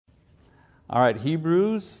All right,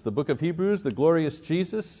 Hebrews, the book of Hebrews, the glorious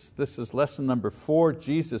Jesus. This is lesson number 4,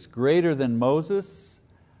 Jesus greater than Moses.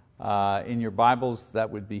 In your Bibles, that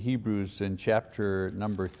would be Hebrews in chapter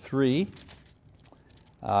number 3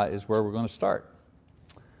 is where we're going to start.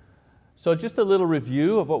 So just a little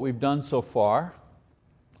review of what we've done so far.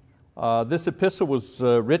 This epistle was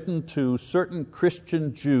written to certain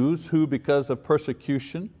Christian Jews who, because of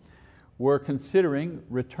persecution, were considering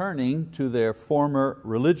returning to their former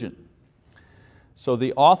religion. So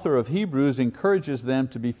the author of Hebrews encourages them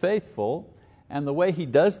to be faithful, and the way he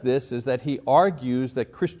does this is that he argues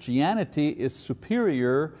that Christianity is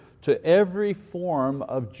superior to every form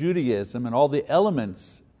of Judaism and all the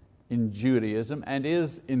elements in Judaism, and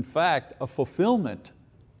is in fact a fulfillment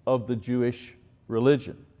of the Jewish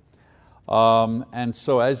religion. And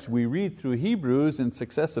so as we read through Hebrews in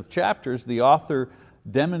successive chapters, the author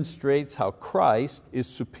demonstrates how Christ is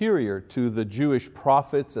superior to the Jewish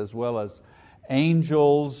prophets as well as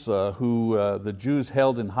angels who the Jews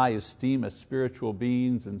held in high esteem as spiritual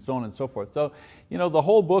beings, and so on and so forth. So the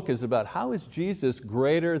whole book is about how is Jesus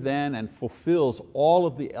greater than and fulfills all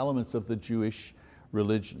of the elements of the Jewish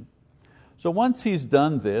religion. So once he's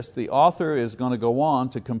done this, the author is going to go on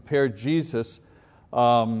to compare Jesus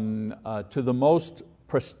to the most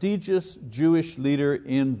prestigious Jewish leader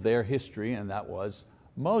in their history, and that was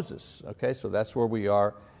Moses. Okay, so that's where we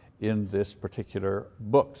are in this particular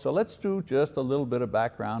book. So let's do just a little bit of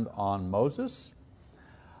background on Moses.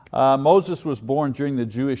 Moses was born during the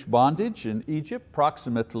Jewish bondage in Egypt,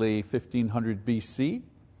 approximately 1500 BC.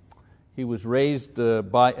 He was raised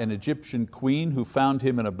by an Egyptian queen who found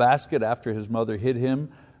him in a basket after his mother hid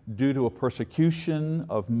him due to a persecution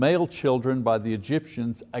of male children by the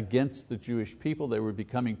Egyptians against the Jewish people. They were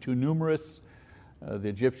becoming too numerous. The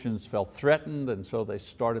Egyptians felt threatened, and so they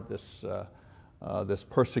started this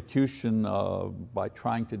persecution by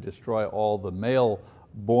trying to destroy all the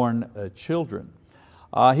male-born children.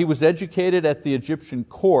 He was educated at the Egyptian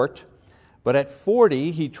court, but at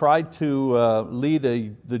 40 he tried to lead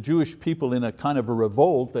the Jewish people in a kind of a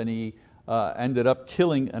revolt, and he ended up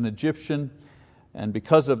killing an Egyptian, and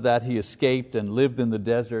because of that he escaped and lived in the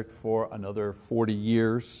desert for another 40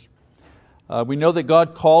 years. We know that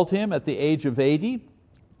God called him at the age of 80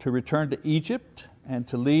 to return to Egypt and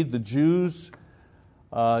to lead the Jews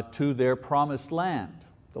to their promised land.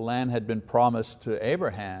 The land had been promised to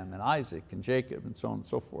Abraham and Isaac and Jacob and so on and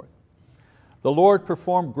so forth. The Lord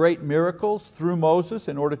performed great miracles through Moses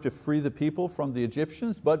in order to free the people from the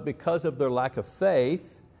Egyptians, but because of their lack of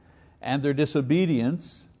faith and their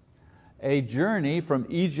disobedience, a journey from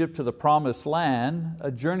Egypt to the promised land,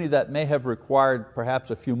 a journey that may have required perhaps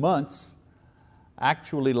a few months,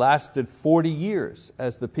 actually lasted 40 years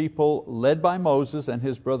as the people led by Moses and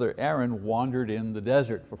his brother Aaron wandered in the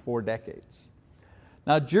desert for 4 decades.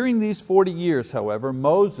 Now during these 40 years, however,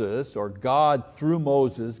 Moses, or God through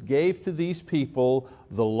Moses, gave to these people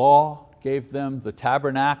the law, gave them the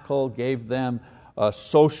tabernacle, gave them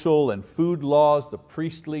social and food laws, the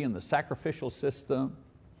priestly and the sacrificial system.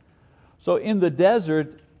 So in the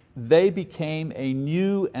desert, they became a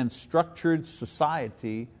new and structured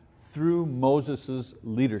society through Moses'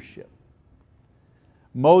 leadership.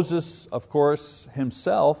 Moses, of course,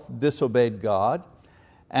 himself disobeyed God,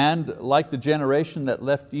 and like the generation that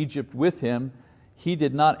left Egypt with him, he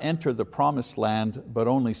did not enter the promised land, but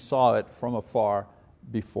only saw it from afar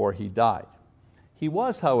before he died. He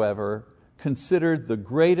was, however, considered the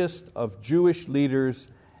greatest of Jewish leaders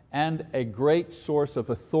and a great source of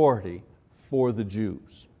authority for the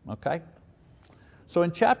Jews. Okay? So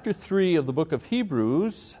in chapter 3 of the book of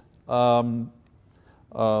Hebrews, the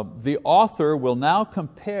author will now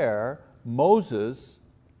compare Moses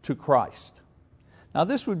to Christ. Now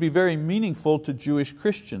this would be very meaningful to Jewish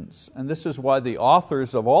Christians, and this is why the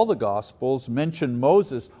authors of all the Gospels mention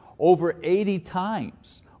Moses over 80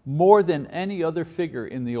 times, more than any other figure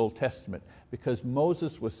in the Old Testament, because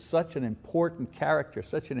Moses was such an important character,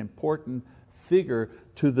 such an important figure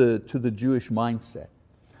to the Jewish mindset.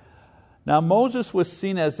 Now Moses was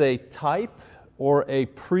seen as a type or a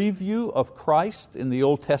preview of Christ in the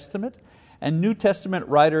Old Testament, and New Testament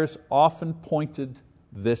writers often pointed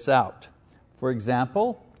this out. For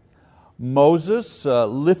example, Moses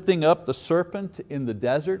lifting up the serpent in the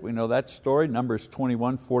desert, we know that story, Numbers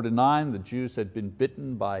 21:4-9, the Jews had been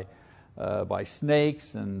bitten by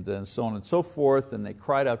snakes and so on and so forth, and they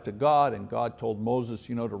cried out to God, and God told Moses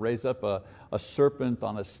to raise up a serpent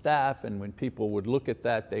on a staff, and when people would look at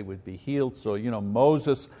that, they would be healed. So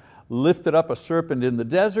Moses lifted up a serpent in the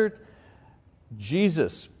desert.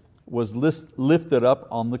 Jesus was lifted up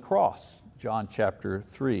on the cross, John chapter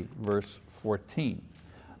 3, verse 14.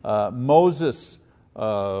 Moses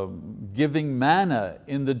giving manna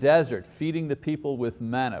in the desert, feeding the people with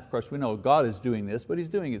manna. Of course, we know God is doing this, but He's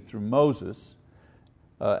doing it through Moses.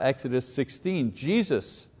 Exodus 16,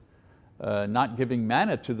 Jesus not giving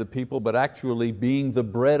manna to the people, but actually being the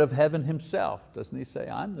bread of heaven Himself. Doesn't He say,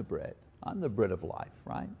 I'm the bread of life,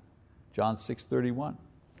 right? John 6:31.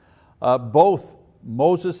 Both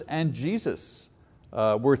Moses and Jesus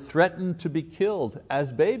were threatened to be killed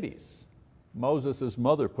as babies. Moses'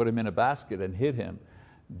 mother put him in a basket and hid him.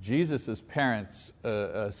 Jesus' parents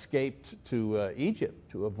escaped to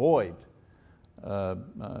Egypt to avoid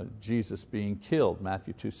Jesus being killed,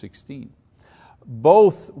 Matthew 2:16.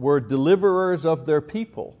 Both were deliverers of their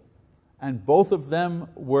people, and both of them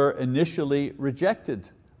were initially rejected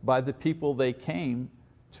by the people they came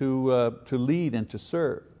to lead and to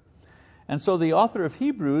serve. And so the author of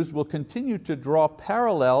Hebrews will continue to draw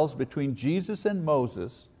parallels between Jesus and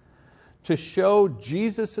Moses to show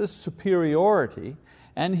Jesus' superiority,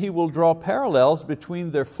 and he will draw parallels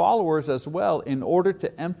between their followers as well in order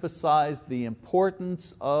to emphasize the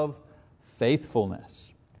importance of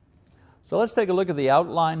faithfulness. So let's take a look at the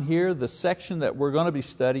outline here, the section that we're going to be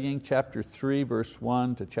studying, chapter 3, verse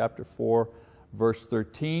 1 to chapter 4, verse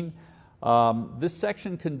 13. This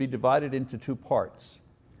section can be divided into two parts.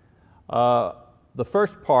 The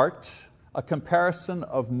first part, a comparison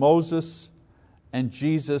of Moses and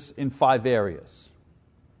Jesus in 5 areas.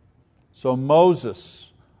 So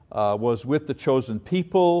Moses was with the chosen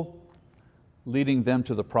people, leading them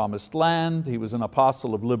to the promised land. He was an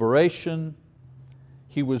apostle of liberation.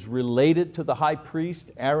 He was related to the high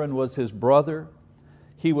priest. Aaron was his brother.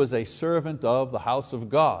 He was a servant of the house of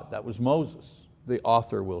God. That was Moses, the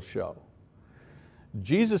author will show.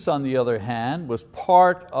 Jesus, on the other hand, was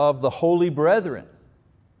part of the holy brethren.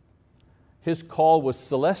 His call was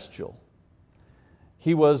celestial.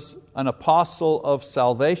 He was an apostle of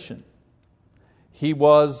salvation. He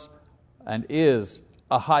was and is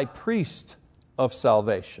a high priest of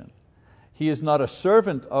salvation. He is not a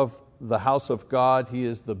servant of the house of God, he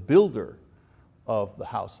is the builder of the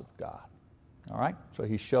house of God. All right? So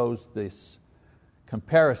he shows this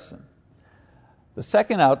comparison. The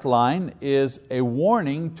second outline is a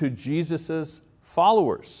warning to Jesus'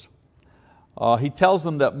 followers. He tells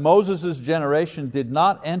them that Moses' generation did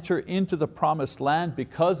not enter into the promised land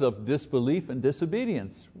because of disbelief and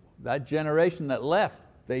disobedience. That generation that left,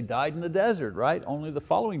 they died in the desert, right? Only the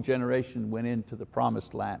following generation went into the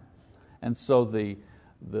promised land. And so the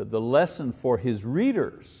lesson for his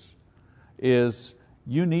readers is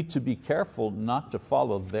you need to be careful not to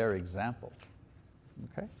follow their example.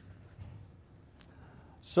 Okay?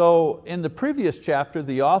 So in the previous chapter,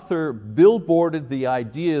 the author billboarded the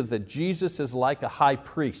idea that Jesus is like a high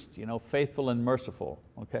priest, faithful and merciful.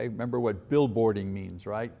 Okay? Remember what billboarding means,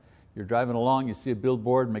 right? You're driving along, you see a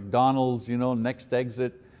billboard, McDonald's, next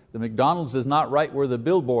exit. The McDonald's is not right where the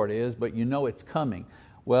billboard is, but you know it's coming.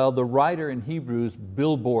 Well, the writer in Hebrews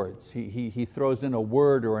billboards. He throws in a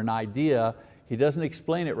word or an idea. He doesn't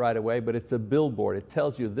explain it right away, but it's a billboard. It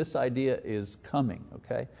tells you this idea is coming.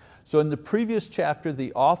 Okay? So in the previous chapter,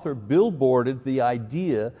 the author billboarded the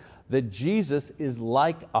idea that Jesus is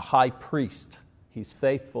like a high priest. He's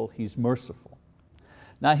faithful, He's merciful.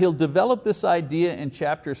 Now he'll develop this idea in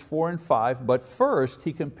chapters 4 and 5, but first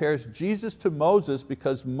he compares Jesus to Moses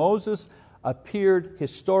because Moses appeared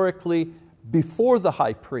historically before the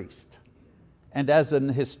high priest. And as an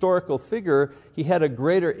historical figure, he had a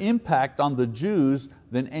greater impact on the Jews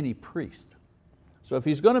than any priest. So if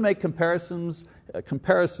he's going to make comparisons,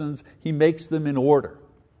 he makes them in order.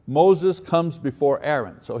 Moses comes before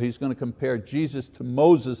Aaron, so he's going to compare Jesus to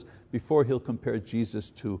Moses before he'll compare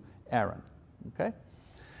Jesus to Aaron. Okay?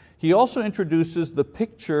 He also introduces the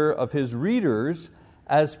picture of his readers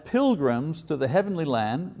as pilgrims to the heavenly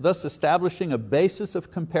land, thus establishing a basis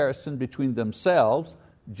of comparison between themselves,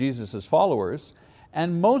 Jesus' followers,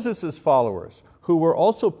 and Moses' followers, who were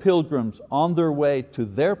also pilgrims on their way to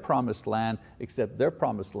their promised land, except their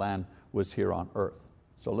promised land was here on earth.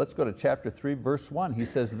 So let's go to chapter 3, verse 1. He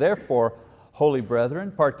says, "Therefore, holy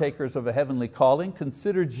brethren, partakers of a heavenly calling,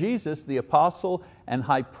 consider Jesus the apostle and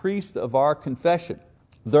high priest of our confession.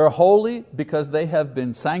 They're holy because they have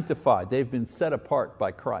been sanctified. They've been set apart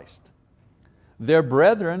by Christ. They're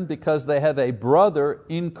brethren because they have a brother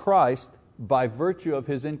in Christ by virtue of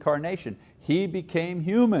His incarnation. He became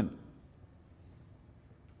human.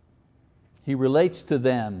 He relates to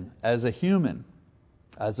them as a human,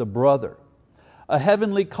 as a brother. A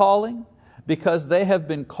heavenly calling because they have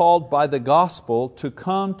been called by the gospel to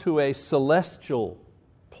come to a celestial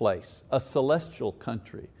place, a celestial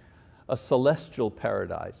country, a celestial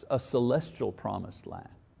paradise, a celestial promised land,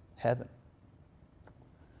 heaven.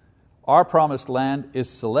 Our promised land is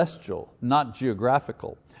celestial, not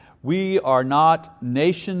geographical. We are not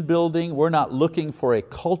nation building. We're not looking for a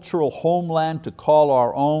cultural homeland to call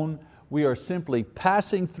our own. We are simply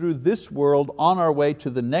passing through this world on our way to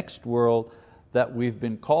the next world that we've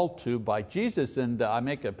been called to by Jesus. And I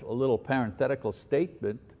make a little parenthetical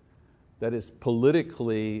statement that is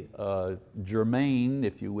politically germane,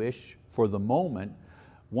 if you wish, for the moment.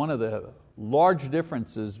 One of the large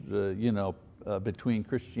differences between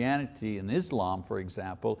Christianity and Islam, for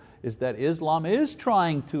example, is that Islam is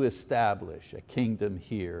trying to establish a kingdom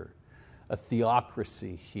here, a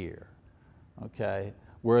theocracy here, okay,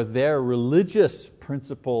 where their religious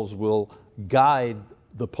principles will guide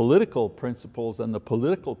the political principles and the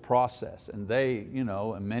political process. And they,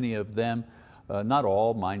 and many of them, not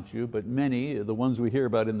all, mind you, but many, the ones we hear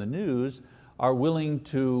about in the news, are willing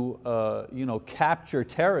to capture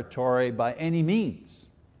territory by any means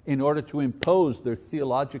in order to impose their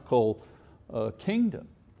theological kingdom.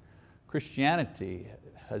 Christianity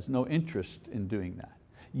has no interest in doing that.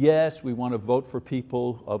 Yes, we want to vote for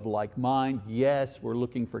people of like mind. Yes, we're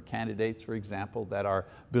looking for candidates, for example, that are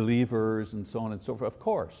believers and so on and so forth, of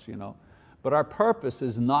course. But our purpose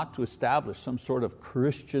is not to establish some sort of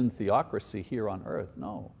Christian theocracy here on earth.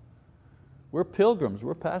 No, we're pilgrims,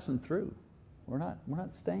 we're passing through. We're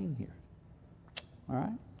not staying here. All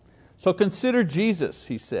right? So consider Jesus,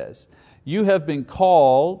 he says. You have been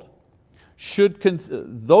called,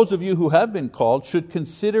 those of you who have been called should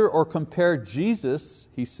consider or compare Jesus,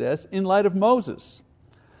 he says, in light of Moses.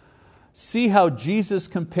 See how Jesus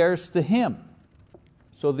compares to him.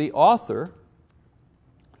 So the author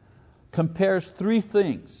compares three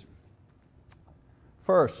things.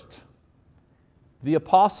 First, the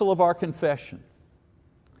apostle of our confession.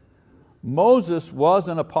 Moses was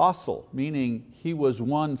an apostle, meaning he was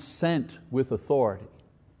one sent with authority.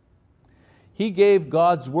 He gave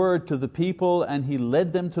God's word to the people and he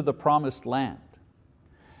led them to the promised land.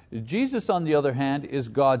 Jesus, on the other hand, is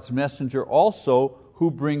God's messenger also,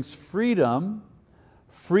 who brings freedom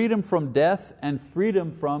from death and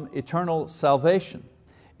freedom from eternal salvation.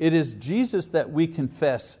 It is Jesus that we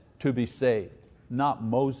confess to be saved, not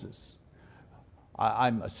Moses.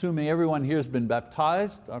 I'm assuming everyone here has been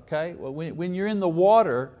baptized, okay? Well, when you're in the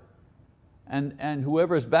water and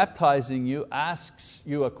whoever is baptizing you asks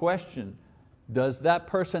you a question, does that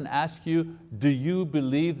person ask you, do you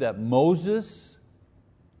believe that Moses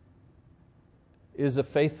is a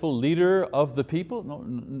faithful leader of the people? No,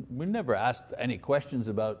 we never asked any questions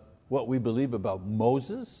about what we believe about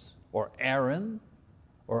Moses or Aaron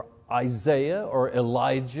or Isaiah or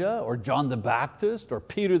Elijah or John the Baptist or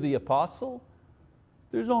Peter the Apostle.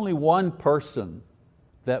 There's only one person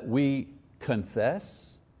that we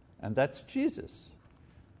confess, and that's Jesus.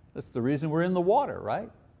 That's the reason we're in the water, right?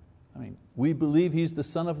 We believe He's the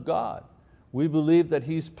Son of God. We believe that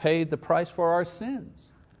He's paid the price for our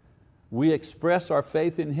sins. We express our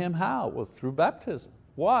faith in Him how? Well, through baptism.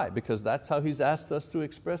 Why? Because that's how He's asked us to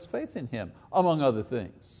express faith in Him, among other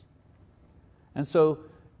things. And so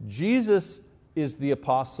Jesus is the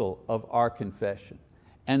apostle of our confession.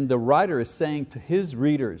 And the writer is saying to his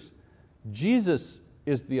readers, Jesus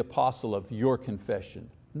is the apostle of your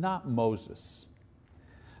confession, not Moses.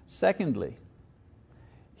 Secondly,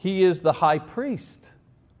 He is the high priest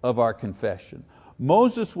of our confession.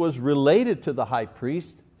 Moses was related to the high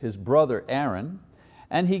priest, his brother Aaron,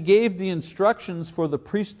 and he gave the instructions for the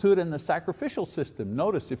priesthood and the sacrificial system.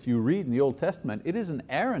 Notice if you read in the Old Testament, it isn't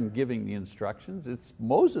Aaron giving the instructions, it's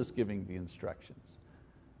Moses giving the instructions.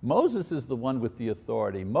 Moses is the one with the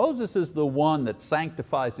authority. Moses is the one that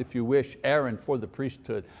sanctifies, if you wish, Aaron for the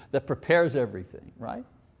priesthood, that prepares everything, right?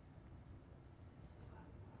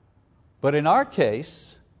 But in our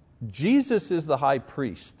case, Jesus is the high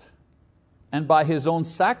priest, and by His own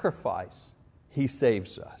sacrifice, He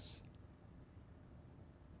saves us.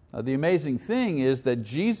 Now, the amazing thing is that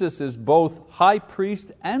Jesus is both high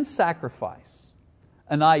priest and sacrifice,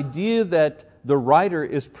 an idea that the writer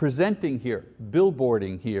is presenting here,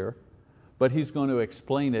 billboarding here, but he's going to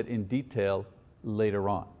explain it in detail later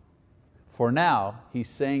on. For now, he's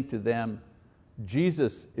saying to them,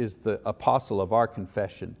 Jesus is the apostle of our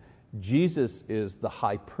confession. Jesus is the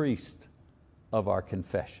high priest of our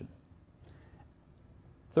confession.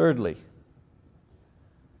 Thirdly,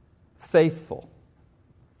 faithful.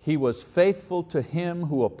 He was faithful to Him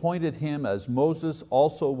who appointed him, as Moses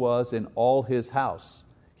also was in all his house.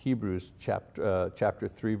 Hebrews chapter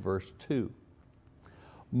 3, verse 2.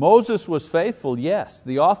 Moses was faithful, yes.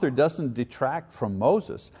 The author doesn't detract from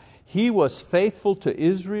Moses. He was faithful to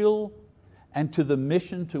Israel and to the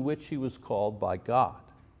mission to which he was called by God.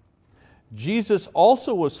 Jesus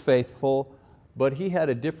also was faithful but he had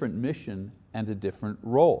a different mission and a different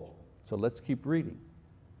role. So let's keep reading.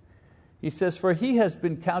 He says, "For he has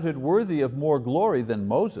been counted worthy of more glory than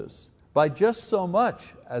Moses, by just so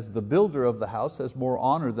much as the builder of the house has more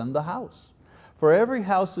honor than the house. For every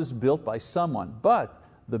house is built by someone, but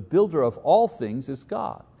the builder of all things is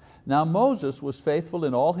God. Now Moses was faithful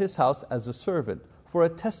in all his house as a servant, for a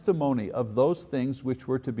testimony of those things which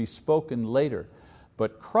were to be spoken later.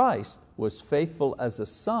 But Christ was faithful as a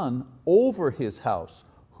son over his house,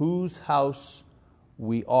 whose house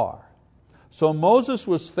we are." So Moses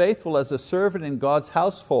was faithful as a servant in God's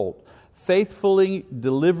household, faithfully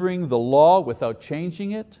delivering the law without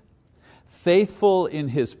changing it, faithful in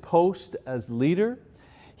his post as leader.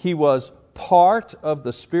 He was part of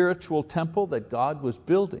the spiritual temple that God was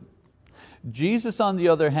building. Jesus, on the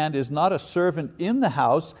other hand, is not a servant in the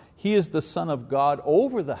house, he is the Son of God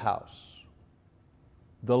over the house.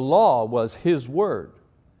 The law was His word.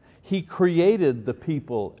 He created the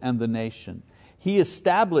people and the nation. He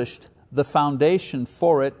established the foundation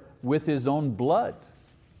for it with His own blood.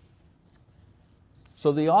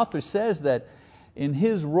 So the author says that in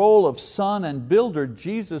His role of son and builder,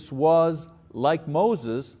 Jesus was, like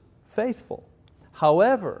Moses, faithful.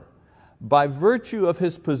 However, by virtue of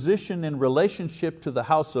His position in relationship to the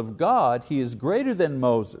house of God, He is greater than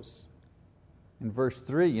Moses. In verse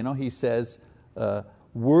 3, He says,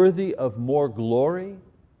 worthy of more glory.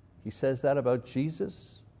 He says that about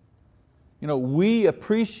Jesus. We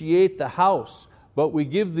appreciate the house, but we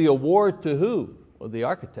give the award to who? Well, the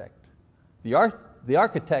architect. The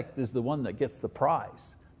architect is the one that gets the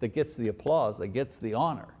prize, that gets the applause, that gets the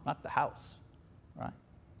honor, not the house. Right?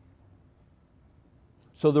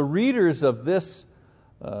 So the readers of this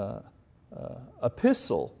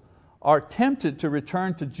epistle are tempted to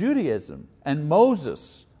return to Judaism, and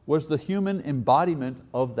Moses was the human embodiment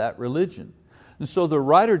of that religion. And so the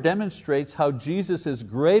writer demonstrates how Jesus is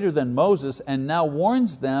greater than Moses and now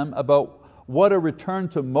warns them about what a return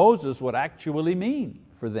to Moses would actually mean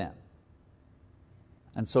for them.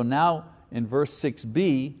 And so now in verse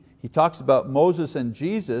 6b, he talks about Moses and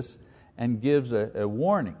Jesus and gives a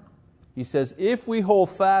warning. He says, if we hold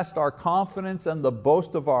fast our confidence and the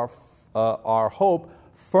boast of our hope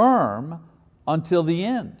firm until the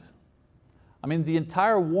end. I mean, the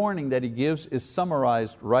entire warning that he gives is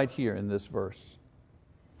summarized right here in this verse.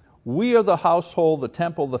 We are the household, the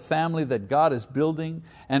temple, the family that God is building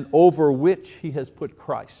and over which He has put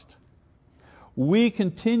Christ. We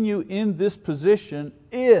continue in this position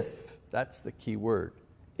if, that's the key word,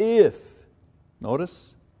 if,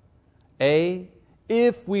 notice,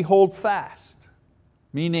 if we hold fast,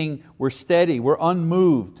 meaning we're steady, we're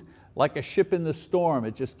unmoved, like a ship in the storm,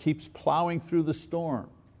 it just keeps plowing through the storm.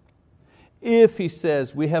 If, he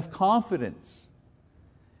says, we have confidence,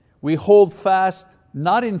 we hold fast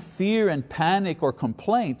not in fear and panic or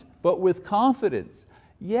complaint, but with confidence.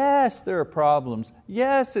 Yes, there are problems.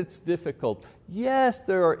 Yes, it's difficult. Yes,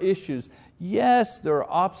 there are issues. Yes, there are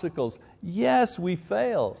obstacles. Yes, we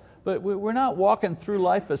fail. But we're not walking through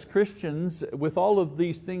life as Christians with all of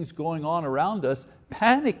these things going on around us,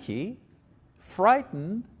 panicky,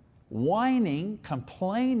 frightened, whining,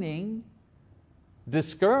 complaining,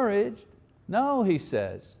 discouraged. No, he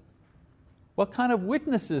says. What kind of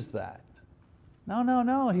witness is that?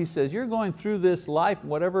 No, he says, you're going through this life,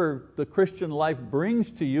 whatever the Christian life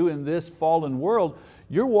brings to you in this fallen world,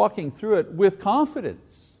 you're walking through it with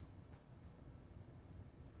confidence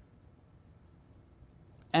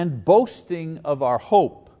and boasting of our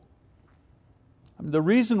hope. The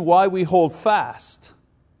reason why we hold fast,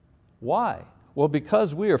 why? Well,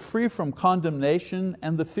 because we are free from condemnation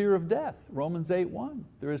and the fear of death. Romans 8:1.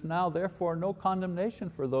 There is now therefore no condemnation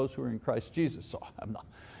for those who are in Christ Jesus. So I'm not,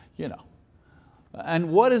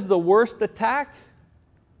 And what is the worst attack?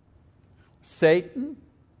 Satan,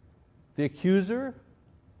 the accuser,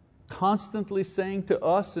 constantly saying to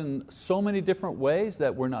us in so many different ways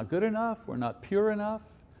that we're not good enough, we're not pure enough,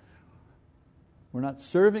 we're not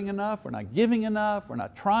serving enough, we're not giving enough, we're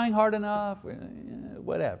not trying hard enough,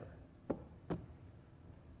 whatever.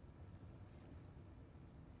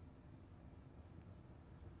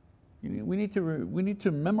 We need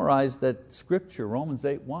to memorize that scripture, Romans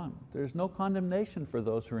 8:1. There's no condemnation for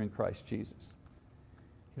those who are in Christ Jesus.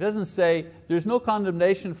 It doesn't say there's no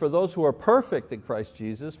condemnation for those who are perfect in Christ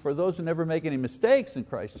Jesus, for those who never make any mistakes in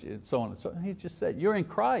Christ Jesus, and so on and so on. He just said, you're in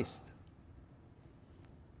Christ.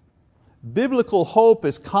 Biblical hope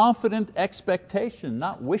is confident expectation,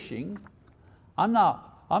 not wishing. I'm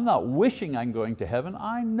not wishing I'm going to heaven.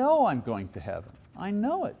 I know I'm going to heaven. I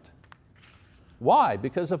know it. Why?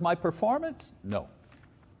 Because of my performance? No.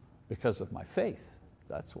 Because of my faith.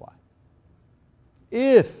 That's why.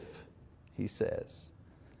 If he says.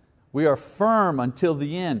 We are firm until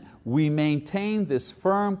the end. We maintain this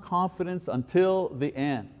firm confidence until the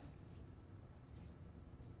end.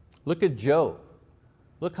 Look at Job.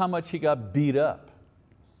 Look how much he got beat up.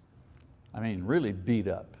 I mean, really beat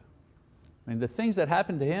up. I mean, the things that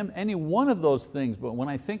happened to him, any one of those things, but when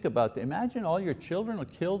I think about it, imagine all your children are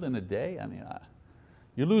killed in a day. I mean,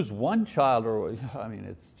 you lose one child, or I mean,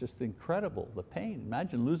 it's just incredible, the pain.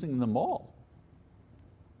 Imagine losing them all.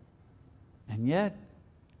 And yet,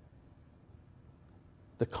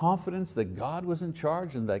 the confidence that God was in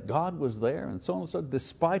charge and that God was there and so on and so on,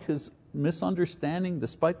 despite his misunderstanding,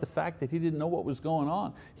 despite the fact that he didn't know what was going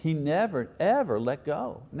on, he never, ever let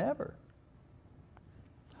go, never.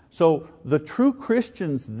 So the true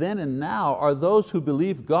Christians then and now are those who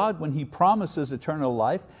believe God when He promises eternal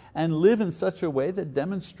life and live in such a way that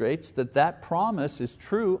demonstrates that that promise is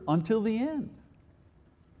true until the end.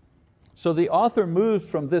 So the author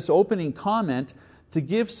moves from this opening comment to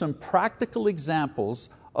give some practical examples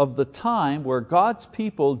of the time where God's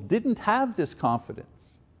people didn't have this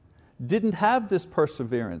confidence, didn't have this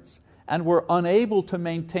perseverance, and were unable to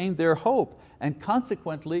maintain their hope, and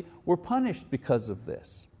consequently were punished because of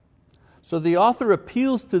this. So the author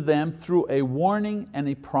appeals to them through a warning and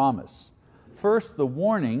a promise. First, the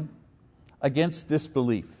warning against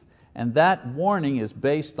disbelief. And that warning is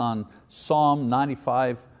based on Psalm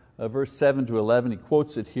 95, verse 7 to 11. He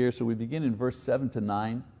quotes it here, so we begin in verse 7 to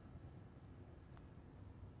 9.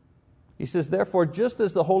 He says, therefore, just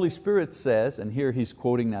as the Holy Spirit says, and here he's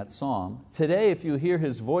quoting that psalm, today if you hear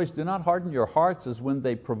His voice, do not harden your hearts as when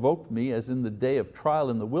they provoked me, as in the day of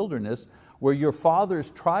trial in the wilderness, where your fathers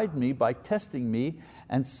tried me by testing me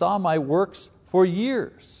and saw my works for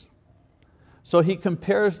years. So he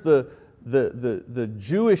compares the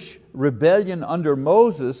Jewish rebellion under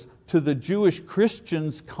Moses to the Jewish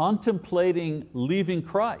Christians contemplating leaving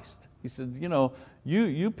Christ. He said,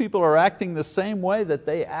 you people are acting the same way that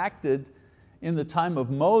they acted in the time of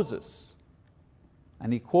Moses.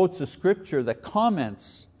 And he quotes a scripture that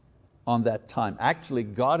comments on that time. Actually,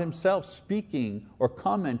 God Himself speaking or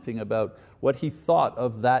commenting about what He thought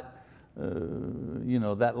of that,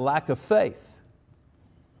 that lack of faith.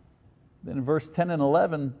 Then in verse 10 and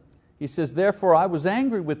 11, he says, therefore I was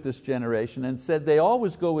angry with this generation and said, they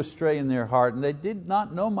always go astray in their heart, and they did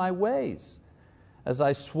not know my ways. As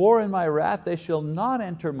I swore in my wrath, they shall not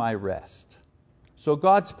enter my rest. So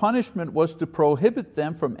God's punishment was to prohibit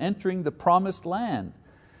them from entering the promised land,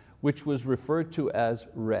 which was referred to as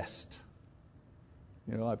rest.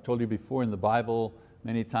 I've told you before, in the Bible,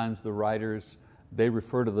 many times the writers, they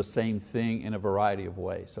refer to the same thing in a variety of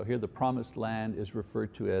ways. So here the promised land is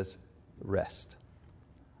referred to as rest.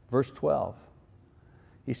 Verse 12,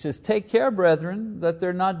 he says, take care, brethren, that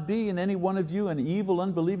there not be in any one of you an evil,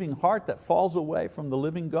 unbelieving heart that falls away from the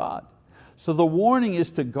living God. So the warning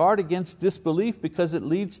is to guard against disbelief because it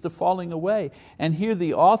leads to falling away. And here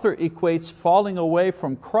the author equates falling away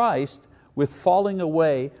from Christ with falling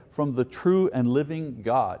away from the true and living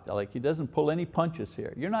God. Like, he doesn't pull any punches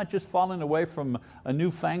here. You're not just falling away from a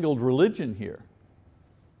newfangled religion here.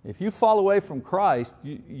 If you fall away from Christ,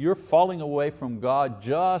 you're falling away from God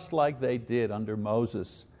just like they did under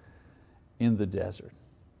Moses in the desert.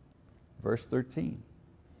 Verse 13.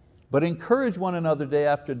 But encourage one another day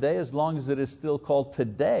after day, as long as it is still called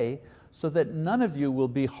today, so that none of you will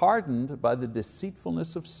be hardened by the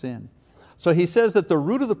deceitfulness of sin. So he says that the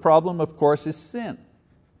root of the problem, of course, is sin.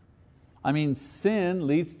 I mean, sin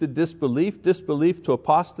leads to disbelief, disbelief to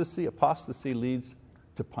apostasy, apostasy leads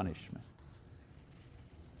to punishment.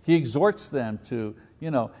 He exhorts them to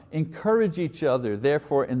encourage each other,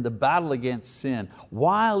 therefore, in the battle against sin.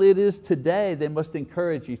 While it is today, they must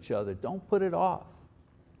encourage each other. Don't put it off.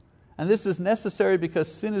 And this is necessary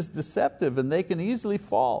because sin is deceptive and they can easily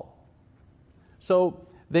fall. So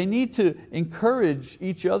they need to encourage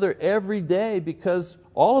each other every day, because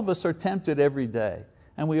all of us are tempted every day.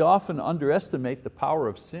 And we often underestimate the power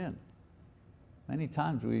of sin. Many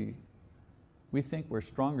times we think we're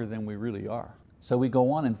stronger than we really are. So we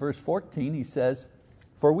go on in verse 14, he says,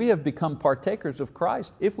 for we have become partakers of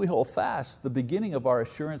Christ if we hold fast the beginning of our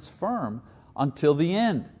assurance firm until the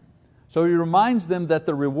end. So he reminds them that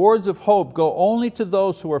the rewards of hope go only to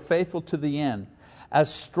those who are faithful to the end.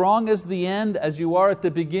 As strong as the end as you are at the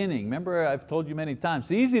beginning. Remember, I've told you many times,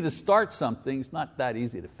 it's easy to start something, it's not that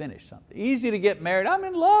easy to finish something. Easy to get married, I'm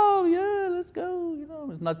in love, yeah, let's go.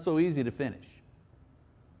 It's not so easy to finish.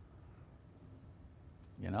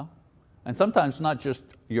 And sometimes it's not just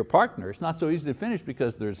your partner, it's not so easy to finish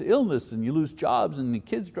because there's illness and you lose jobs and the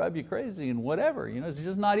kids drive you crazy and whatever. It's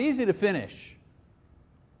just not easy to finish.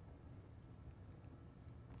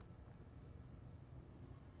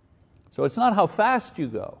 So it's not how fast you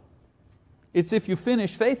go. It's if you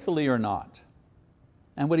finish faithfully or not.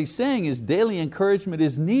 And what he's saying is daily encouragement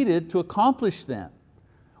is needed to accomplish them.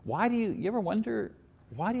 Why do you ever wonder,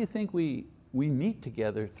 why do you think we meet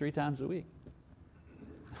together 3 times a week?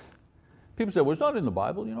 People say, well, it's not in the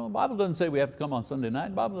Bible. The Bible doesn't say we have to come on Sunday night.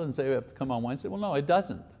 The Bible doesn't say we have to come on Wednesday. Well, no, it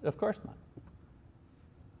doesn't. Of course not.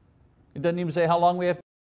 It doesn't even say how long we have to.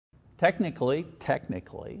 Technically,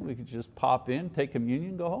 we could just pop in, take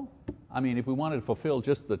communion, go home. I mean, if we wanted to fulfill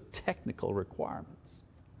just the technical requirements,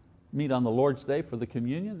 meet on the Lord's Day for the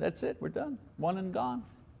communion, that's it, we're done, one and gone.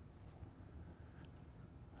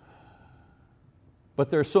 But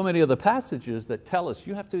there are so many other passages that tell us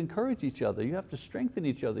you have to encourage each other, you have to strengthen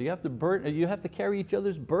each other, you have to carry each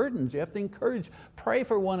other's burdens, you have to encourage, pray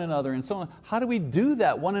for one another and so on. How do we do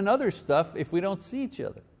that one another stuff if we don't see each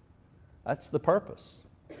other? That's the purpose.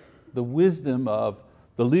 The wisdom of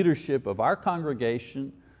the leadership of our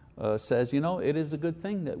congregation says, it is a good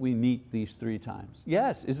thing that we meet these 3 times.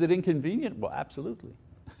 Yes, is it inconvenient? Well, absolutely.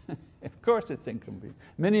 Of course it's inconvenient.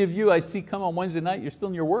 Many of you I see come on Wednesday night, you're still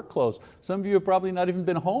in your work clothes. Some of you have probably not even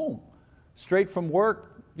been home. Straight from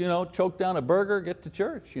work, choke down a burger, get to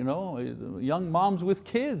church. Young moms with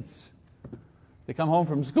kids. They come home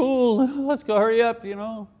from school, let's go hurry up.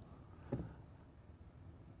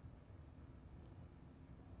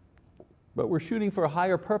 But we're shooting for a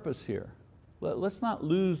higher purpose here. Let's not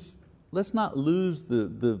lose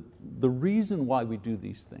the reason why we do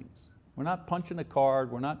these things. We're not punching a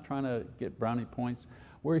card, we're not trying to get brownie points.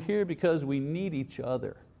 We're here because we need each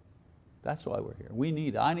other. That's why we're here.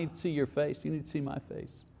 I need to see your face, you need to see my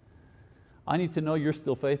face. I need to know you're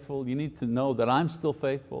still faithful, you need to know that I'm still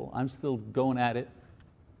faithful, I'm still going at it.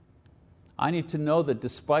 I need to know that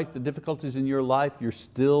despite the difficulties in your life, you're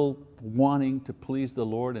still wanting to please the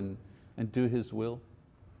Lord and do His will,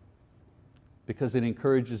 because it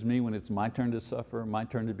encourages me when it's my turn to suffer, my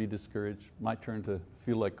turn to be discouraged, my turn to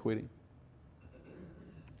feel like quitting.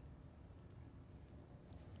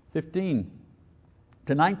 15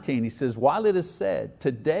 to 19, he says, while it is said,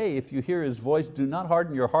 today if you hear His voice, do not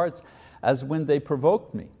harden your hearts as when they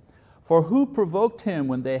provoked me. For who provoked Him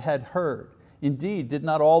when they had heard? Indeed, did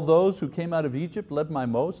not all those who came out of Egypt led by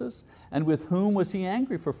Moses? And with whom was He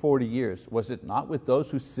angry for 40 years? Was it not with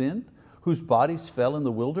those who sinned, whose bodies fell in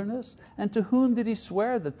the wilderness? And to whom did He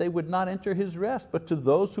swear that they would not enter His rest, but to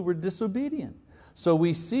those who were disobedient? So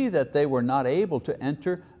we see that they were not able to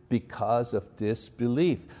enter because of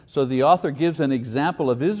disbelief. So the author gives an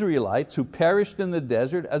example of Israelites who perished in the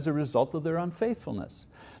desert as a result of their unfaithfulness.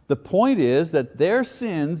 The point is that their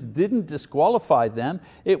sins didn't disqualify them.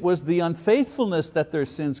 It was the unfaithfulness that their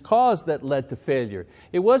sins caused that led to failure.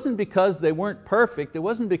 It wasn't because they weren't perfect. It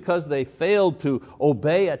wasn't because they failed to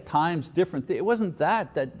obey at times different things. It wasn't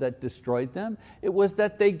that destroyed them. It was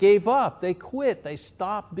that they gave up, they quit, they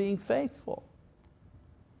stopped being faithful.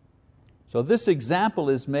 So this example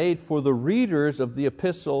is made for the readers of the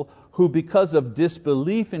epistle who, because of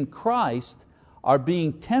disbelief in Christ, are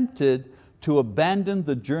being tempted to abandon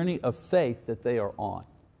the journey of faith that they are on.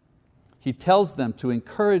 He tells them to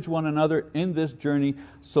encourage one another in this journey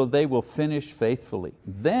so they will finish faithfully.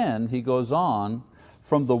 Then he goes on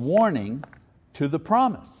from the warning to the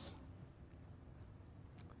promise.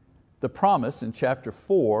 The promise in chapter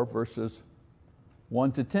 4, verses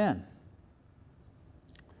 1 to 10.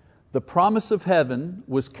 The promise of heaven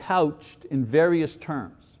was couched in various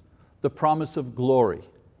terms. The promise of glory,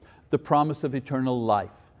 the promise of eternal life,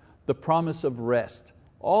 the promise of rest.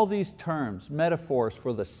 All these terms, metaphors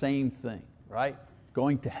for the same thing, right?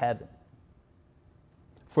 Going to heaven.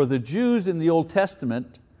 For the Jews in the Old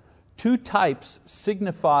Testament, 2 types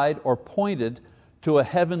signified or pointed to a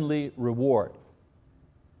heavenly reward.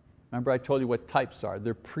 Remember I told you what types are.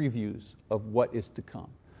 They're previews of what is to come.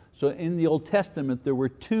 So in the Old Testament there were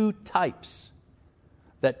 2 types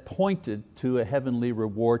that pointed to a heavenly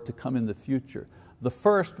reward to come in the future. The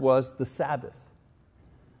first was the Sabbath.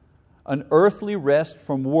 An earthly rest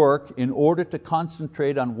from work in order to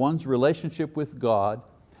concentrate on one's relationship with God,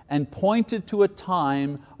 and pointed to a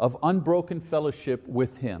time of unbroken fellowship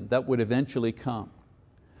with Him that would eventually come.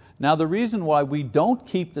 Now the reason why we don't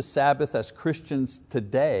keep the Sabbath as Christians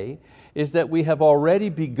today is that we have already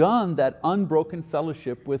begun that unbroken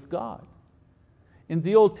fellowship with God. In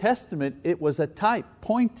the Old Testament it was a type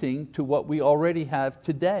pointing to what we already have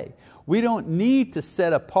today. We don't need to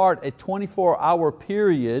set apart a 24-hour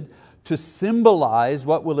period to symbolize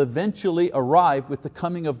what will eventually arrive with the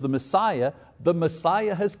coming of the Messiah. The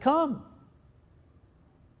Messiah has come.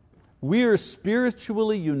 We are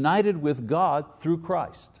spiritually united with God through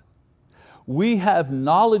Christ. We have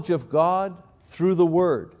knowledge of God through the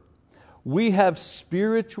Word. We have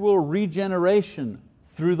spiritual regeneration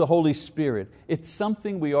through the Holy Spirit. It's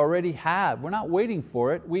something we already have. We're not waiting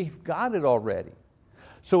for it, we've got it already.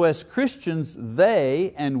 So as Christians,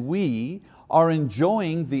 they and we are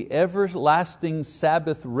enjoying the everlasting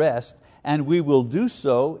Sabbath rest, and we will do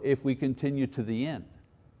so if we continue to the end.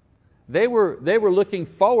 They were looking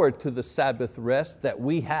forward to the Sabbath rest that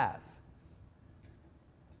we have.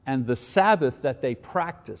 And the Sabbath that they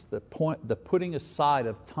practiced, the putting aside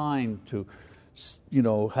of time to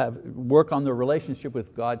work on their relationship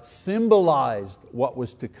with God, symbolized what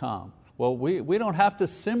was to come. Well, we don't have to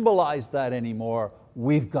symbolize that anymore.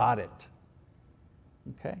 We've got it.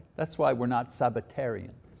 Okay? That's why we're not Sabbatarians.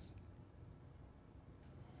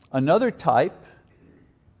 Another type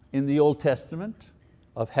in the Old Testament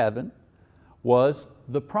of heaven was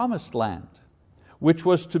the Promised Land, which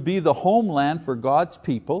was to be the homeland for God's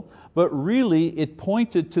people, but really it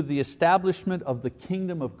pointed to the establishment of the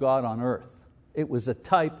kingdom of God on earth. It was a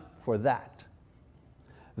type for that.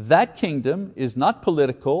 That kingdom is not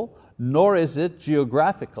political, nor is it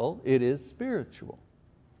geographical, it is spiritual.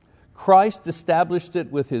 Christ established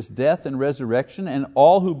it with His death and resurrection, and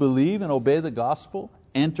all who believe and obey the gospel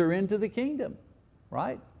enter into the kingdom,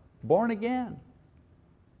 right? Born again.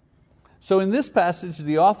 So in this passage,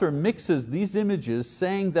 the author mixes these images,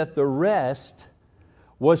 saying that the rest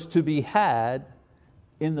was to be had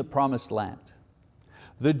in the Promised Land.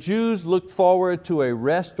 The Jews looked forward to a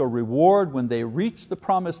rest or reward when they reached the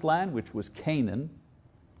Promised Land, which was Canaan,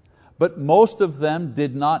 but most of them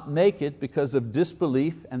did not make it because of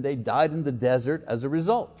disbelief, and they died in the desert as a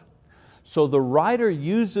result. So the writer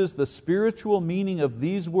uses the spiritual meaning of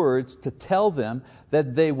these words to tell them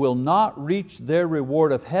that they will not reach their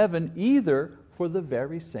reward of heaven either for the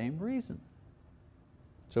very same reason.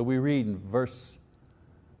 So we read in verse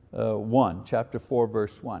 1, chapter 4,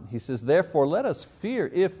 verse 1. He says, "Therefore let us fear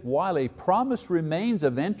if, while a promise remains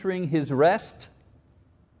of entering His rest,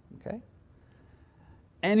 okay,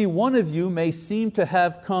 any one of you may seem to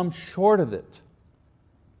have come short of it."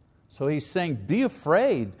 So he's saying, be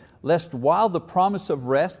afraid lest while the promise of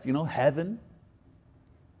rest, heaven,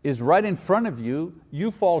 is right in front of you,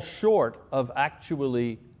 you fall short of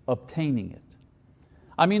actually obtaining it.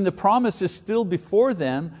 I mean, the promise is still before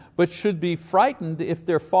them, but should be frightened if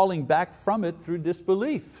they're falling back from it through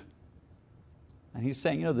disbelief. And he's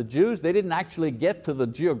saying, the Jews, they didn't actually get to the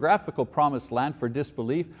geographical promised land for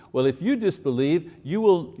disbelief. Well, if you disbelieve, you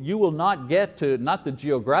will not get to, not the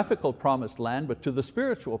geographical promised land, but to the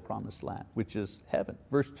spiritual promised land, which is heaven.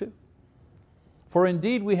 Verse 2. "For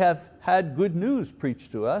indeed we have had good news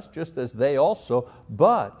preached to us, just as they also,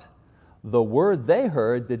 but the word they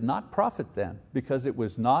heard did not profit them, because it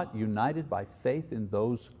was not united by faith in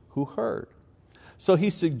those who heard." So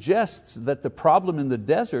he suggests that the problem in the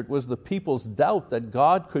desert was the people's doubt that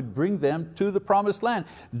God could bring them to the promised land.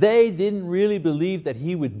 They didn't really believe that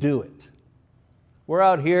He would do it. We're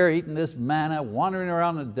out here eating this manna, wandering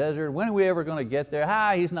around the desert. When are we ever going to get there?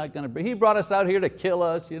 He's not going to bring. He brought us out here to kill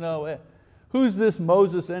us. Who's this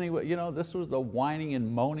Moses anyway? This was the whining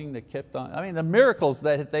and moaning that kept on. I mean, the miracles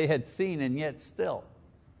that they had seen, and yet still.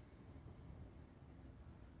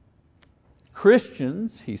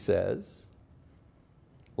 Christians, he says,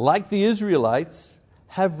 like the Israelites,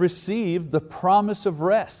 have received the promise of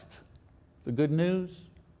rest. The good news,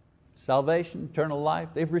 salvation, eternal life,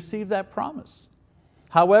 they've received that promise.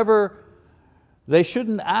 However, they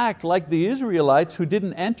shouldn't act like the Israelites who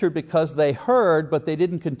didn't enter because they heard, but they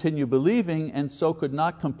didn't continue believing and so could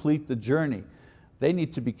not complete the journey. They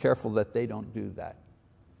need to be careful that they don't do that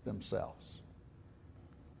themselves.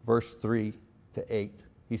 Verse 3 to 8,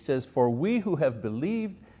 he says, "For we who have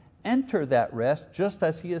believed enter that rest, just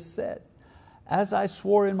as He has said. As I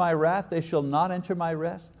swore in my wrath, they shall not enter my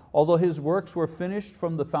rest, although His works were finished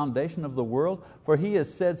from the foundation of the world. For He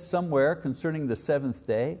has said somewhere concerning the seventh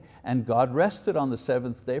day, and God rested on the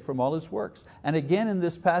seventh day from all His works. And again in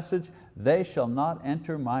this passage, they shall not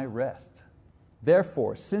enter my rest.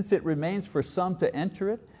 Therefore, since it remains for some to enter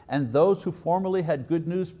it, and those who formerly had good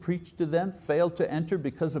news preached to them failed to enter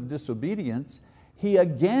because of disobedience, He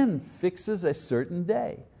again fixes a certain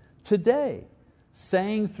day, today,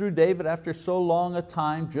 saying through David after so long a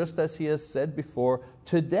time, just as He has said before,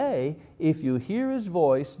 today, if you hear His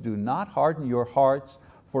voice, do not harden your hearts,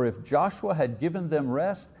 for if Joshua had given them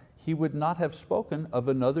rest, he would not have spoken of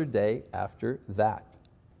another day after that."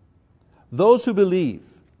 Those who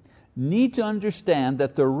believe need to understand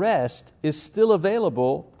that the rest is still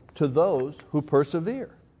available to those who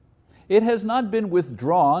persevere. It has not been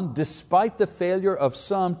withdrawn despite the failure of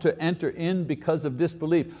some to enter in because of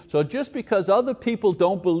disbelief. So just because other people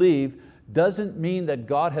don't believe doesn't mean that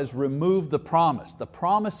God has removed the promise. The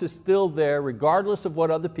promise is still there regardless of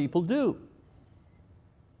what other people do.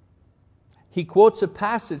 He quotes a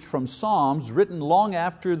passage from Psalms written long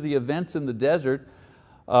after the events in the desert,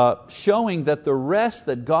 showing that the rest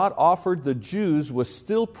that God offered the Jews was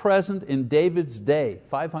still present in David's day,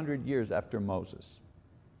 500 years after Moses.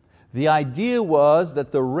 The idea was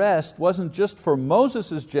that the rest wasn't just for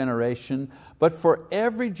Moses' generation, but for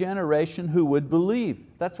every generation who would believe.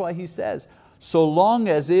 That's why he says, so long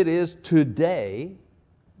as it is today,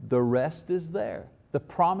 the rest is there. The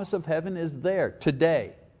promise of heaven is there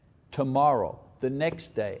today, tomorrow, the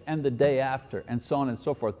next day, and the day after, and so on and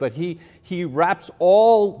so forth. But he wraps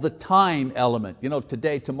all the time element,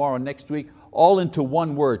 today, tomorrow, next week, all into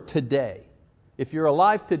one word, today. If you're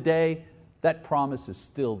alive today, that promise is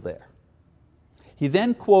still there. He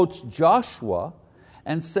then quotes Joshua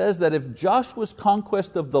and says that if Joshua's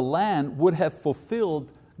conquest of the land would have fulfilled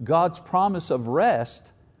God's promise of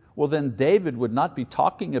rest, well then David would not be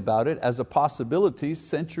talking about it as a possibility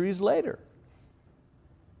centuries later.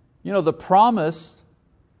 The promise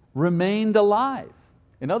remained alive.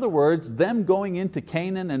 In other words, them going into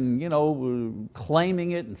Canaan and claiming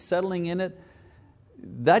it and settling in it,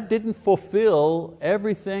 that didn't fulfill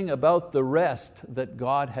everything about the rest that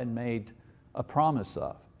God had made a promise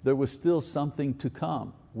of. There was still something to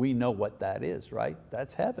come. We know what that is, right?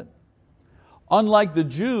 That's heaven. Unlike the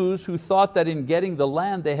Jews who thought that in getting the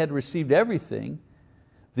land they had received everything,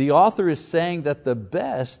 the author is saying that the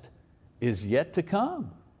best is yet to come.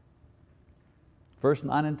 Verse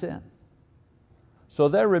 9 and 10. So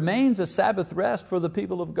there remains a Sabbath rest for the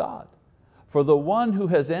people of God. For the one who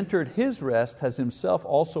has entered his rest has himself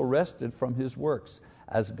also rested from his works,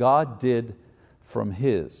 as God did from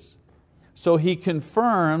his. So he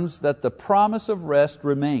confirms that the promise of rest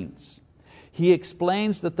remains. He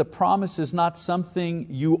explains that the promise is not something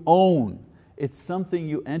you own, it's something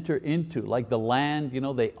you enter into, like the land.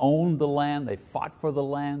 They owned the land, they fought for the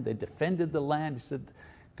land, they defended the land. He said,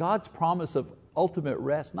 God's promise of ultimate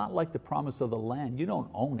rest, not like the promise of the land. You don't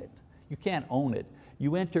own it. You can't own it.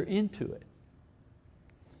 You enter into it.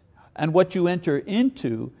 And what you enter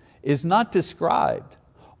into is not described,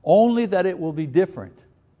 only that it will be different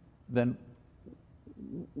than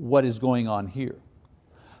what is going on here.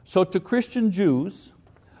 So to Christian Jews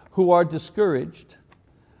who are discouraged,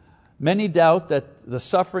 many doubt that the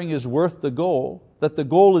suffering is worth the goal, that the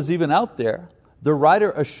goal is even out there. The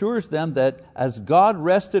writer assures them that as God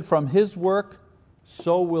rested from His work,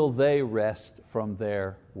 so will they rest from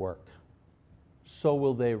their work. So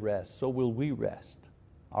will they rest, so will we rest.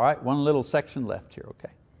 All right, one little section left here,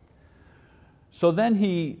 okay. So then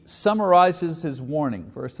he summarizes his warning.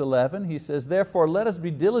 Verse 11, he says, therefore let us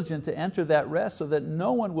be diligent to enter that rest so that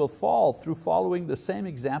no one will fall through following the same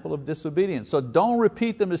example of disobedience. So don't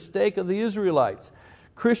repeat the mistake of the Israelites.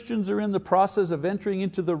 Christians are in the process of entering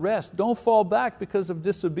into the rest. Don't fall back because of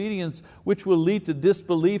disobedience, which will lead to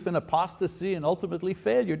disbelief and apostasy and ultimately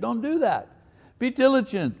failure. Don't do that. Be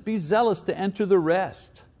diligent, be zealous to enter the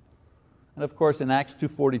rest. And of course in Acts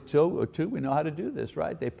 2:42, we know how to do this,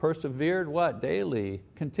 right? They persevered what? Daily,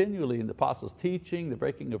 continually in the apostles' teaching, the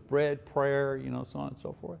breaking of bread, prayer, so on and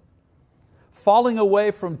so forth. Falling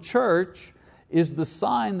away from church is the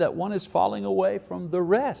sign that one is falling away from the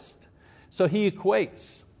rest. So he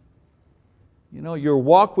equates, your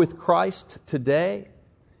walk with Christ today,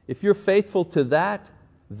 if you're faithful to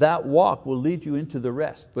that walk will lead you into the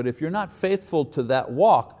rest. But if you're not faithful to that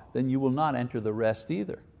walk, then you will not enter the rest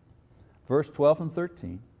either. Verse 12 and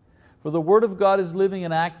 13, for the word of God is living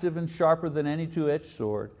and active and sharper than any two-edged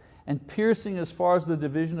sword, and piercing as far as the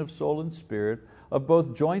division of soul and spirit, of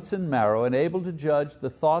both joints and marrow, and able to judge the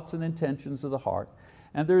thoughts and intentions of the heart.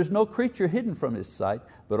 And there is no creature hidden from His sight,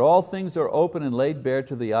 but all things are open and laid bare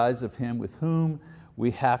to the eyes of Him with whom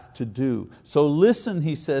we have to do. So listen,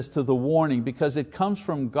 he says, to the warning, because it comes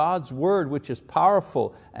from God's word, which is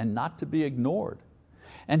powerful and not to be ignored.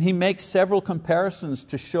 And he makes several comparisons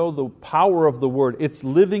to show the power of the word. It's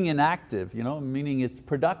living and active, meaning it's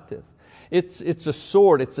productive. It's a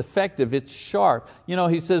sword, it's effective, it's sharp.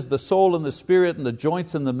 He says the soul and the spirit and the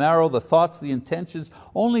joints and the marrow, the thoughts, the intentions,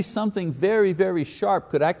 only something very, very sharp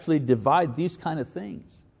could actually divide these kind of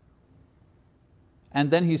things.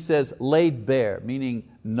 And then he says laid bare, meaning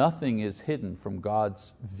nothing is hidden from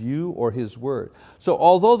God's view or His word. So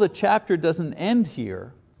although the chapter doesn't end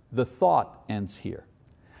here, the thought ends here.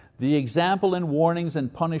 The example and warnings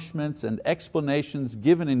and punishments and explanations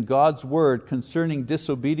given in God's word concerning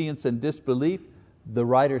disobedience and disbelief, the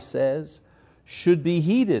writer says, should be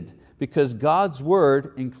heeded, because God's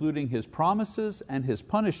word, including His promises and His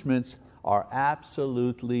punishments, are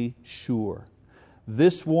absolutely sure.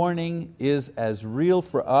 This warning is as real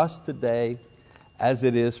for us today as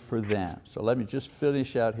it is for them. So let me just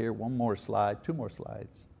finish out here, one more slide, two more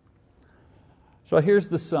slides. So here's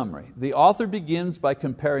the summary. The author begins by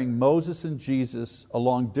comparing Moses and Jesus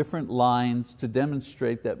along different lines to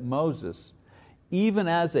demonstrate that Moses, even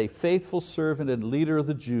as a faithful servant and leader of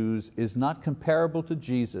the Jews, is not comparable to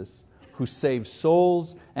Jesus, who saves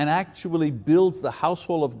souls and actually builds the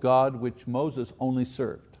household of God which Moses only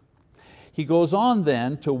served. He goes on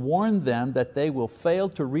then to warn them that they will fail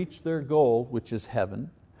to reach their goal, which is heaven,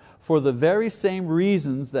 for the very same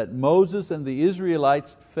reasons that Moses and the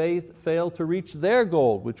Israelites failed to reach their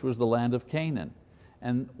goal, which was the land of Canaan.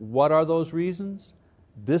 And what are those reasons?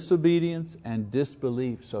 Disobedience and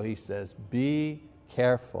disbelief. So he says, be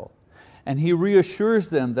careful. And he reassures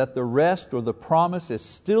them that the rest or the promise is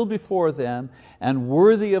still before them and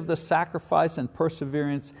worthy of the sacrifice and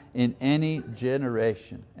perseverance in any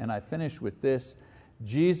generation. And I finish with this.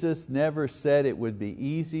 Jesus never said it would be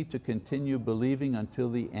easy to continue believing until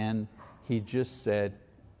the end. He just said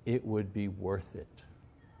it would be worth it.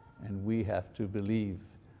 And we have to believe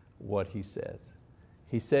what He says.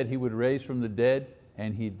 He said He would raise from the dead,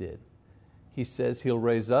 and He did. He says He'll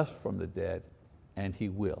raise us from the dead, and He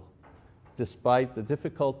will. Despite the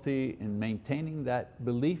difficulty in maintaining that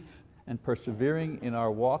belief and persevering in our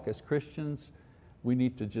walk as Christians, we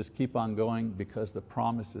need to just keep on going because the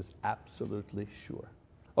promise is absolutely sure.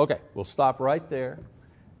 Okay, we'll stop right there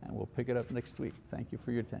and we'll pick it up next week. Thank you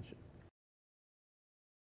for your attention.